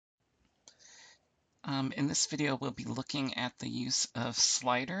In this video, we'll be looking at the use of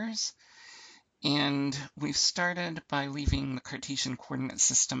sliders. And we've started by leaving the Cartesian coordinate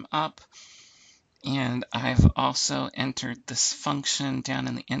system up. And I've also entered this function down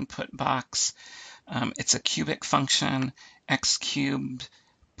in the input box. It's a cubic function, x cubed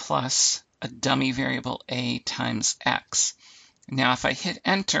plus a dummy variable a times x. Now, if I hit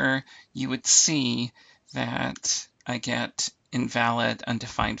enter, you would see that I get invalid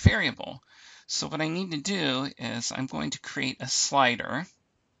undefined variable. So what I need to do is I'm going to create a slider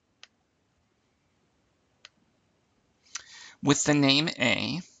with the name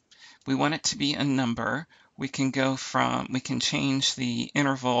a. We want it to be a number. We can change the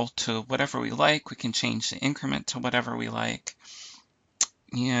interval to whatever we like. We can change the increment to whatever we like.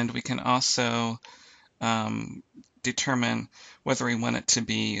 And we can also determine whether we want it to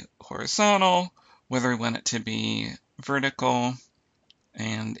be horizontal, whether we want it to be vertical,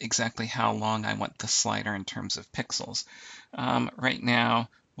 and exactly how long I want the slider in terms of pixels. Right now,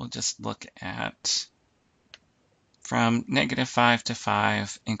 we'll just look at from -5 to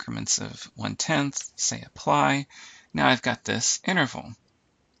 5 increments of 1/10, say apply. Now I've got this interval.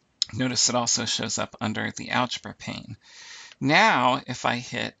 Notice it also shows up under the algebra pane. Now, if I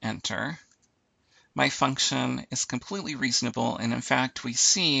hit enter, my function is completely reasonable, and in fact, we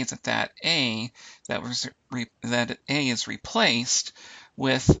see that a is replaced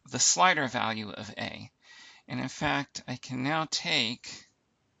with the slider value of a. And in fact, I can now take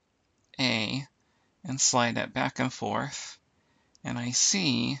a and slide it back and forth, and I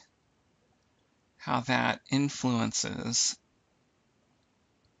see how that influences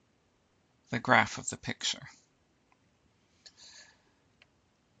the graph of the picture.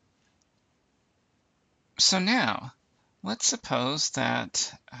 So now, let's suppose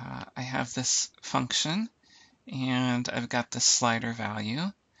that I have this function and I've got the slider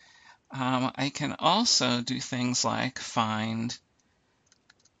value. I can also do things like find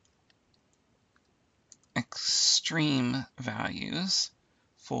extreme values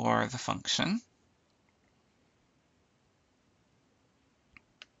for the function.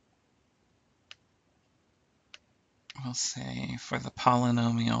 We'll say for the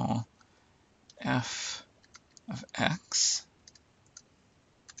polynomial f of x,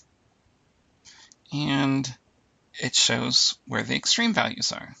 and it shows where the extreme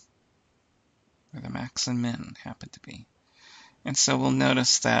values are, where the max and min happen to be. And so we'll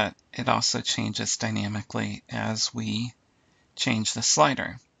notice that it also changes dynamically as we change the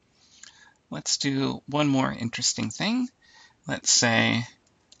slider. Let's do one more interesting thing. Let's say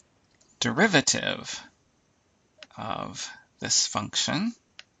derivative of this function.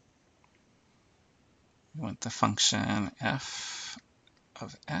 We want the function f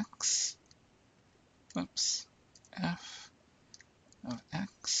of x. Oops, f of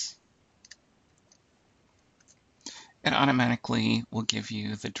x. It automatically will give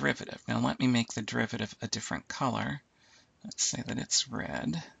you the derivative. Now let me make the derivative a different color. Let's say that it's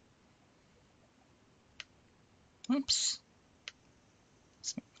red. Oops,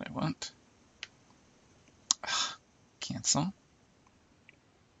 that's not what I want. Cancel.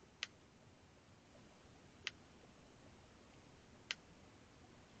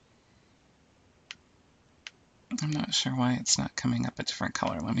 I'm not sure why it's not coming up a different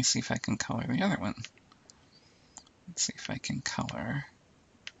color. Let me see if I can color the other one. Let's see if I can color.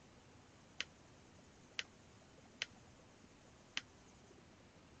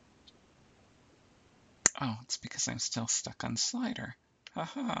 Oh, it's because I'm still stuck on slider.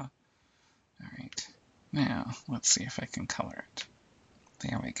 Haha. All right. Now, let's see if I can color it.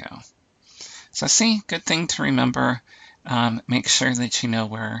 There we go. So see, good thing to remember. Make sure that you know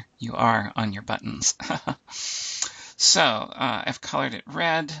where you are on your buttons. So I've colored it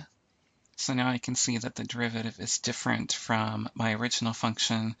red. So now I can see that the derivative is different from my original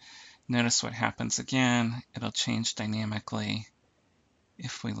function. Notice what happens again. It'll change dynamically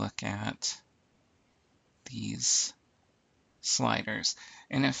if we look at these sliders.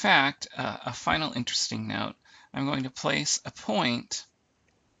 And in fact, a final interesting note, I'm going to place a point,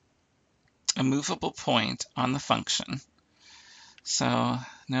 a movable point on the function. So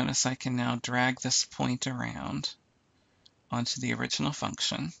notice I can now drag this point around onto the original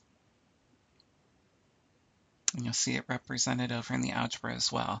function. And you'll see it represented over in the algebra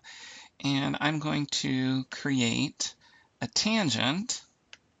as well. And I'm going to create a tangent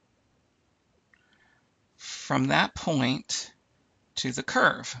from that point to the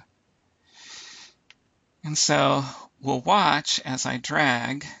curve. And so we'll watch as I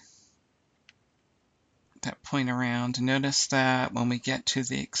drag that point around. Notice that when we get to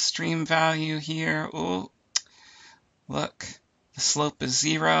the extreme value here, oh, look, the slope is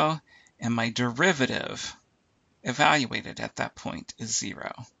 0, and my derivative evaluated at that point is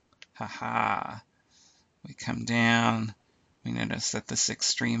 0. Haha. We come down, we notice that this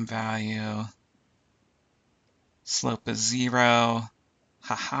extreme value, slope is 0.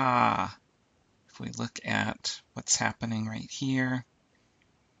 Haha. If we look at what's happening right here,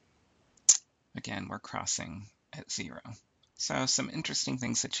 again, we're crossing at 0. So some interesting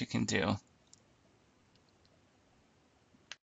things that you can do